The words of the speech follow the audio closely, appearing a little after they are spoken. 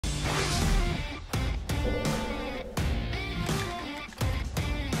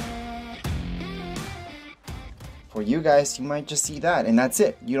For you guys, you might just see that and that's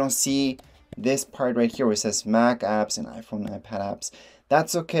it. You don't see this part right here where it says Mac apps and iPhone and iPad apps.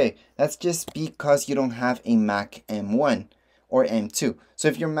 That's okay. That's just because you don't have a Mac M1 or M2. So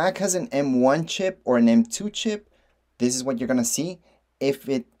if your Mac has an M1 chip or an M2 chip, this is what you're gonna see. If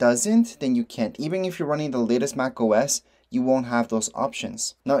it doesn't, then you can't. Even if you're running the latest Mac OS, you won't have those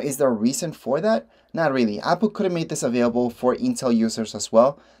options. Now, is there a reason for that? Not really. Apple could have made this available for Intel users as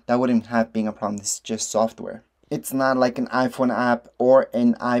well. That wouldn't have been a problem. This is just software. It's not like an iPhone app or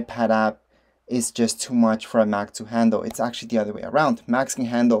an iPad app is just too much for a Mac to handle. It's actually the other way around. Macs can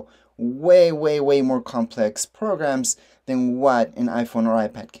handle way more complex programs than what an iPhone or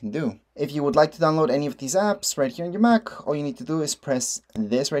iPad can do. If you would like to download any of these apps right here on your Mac, all you need to do is press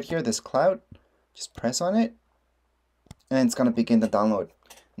this right here, this cloud. Just press on it, and it's gonna begin the download.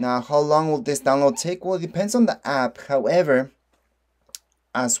 Now, how long will this download take? Well, it depends on the app, however,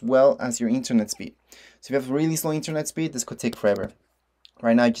 as well as your internet speed. So if you have really slow internet speed, this could take forever.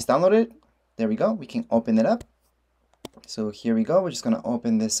 Right now, I just downloaded it. There we go. We can open it up. So here we go. We're just gonna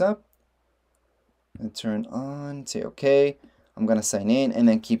open this up and turn on, say okay. I'm gonna sign in and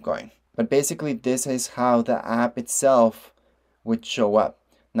then keep going. But basically, this is how the app itself would show up.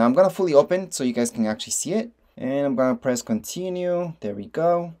 Now I'm gonna fully open so you guys can actually see it. And I'm gonna press continue. There we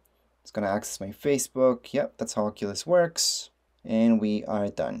go. It's gonna access my Facebook. Yep, that's how Oculus works. And we are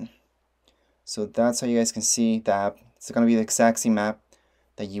done. So that's how you guys can see the app. It's gonna be the exact same app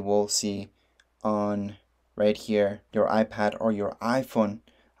that you will see on right here, your iPad or your iPhone.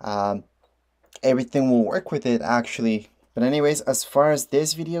 Everything will work with it actually. But anyways, as far as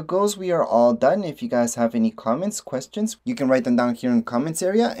this video goes, we are all done. If you guys have any comments, questions, you can write them down here in the comments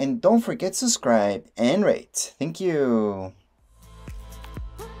area. And don't forget to subscribe and rate. Thank you.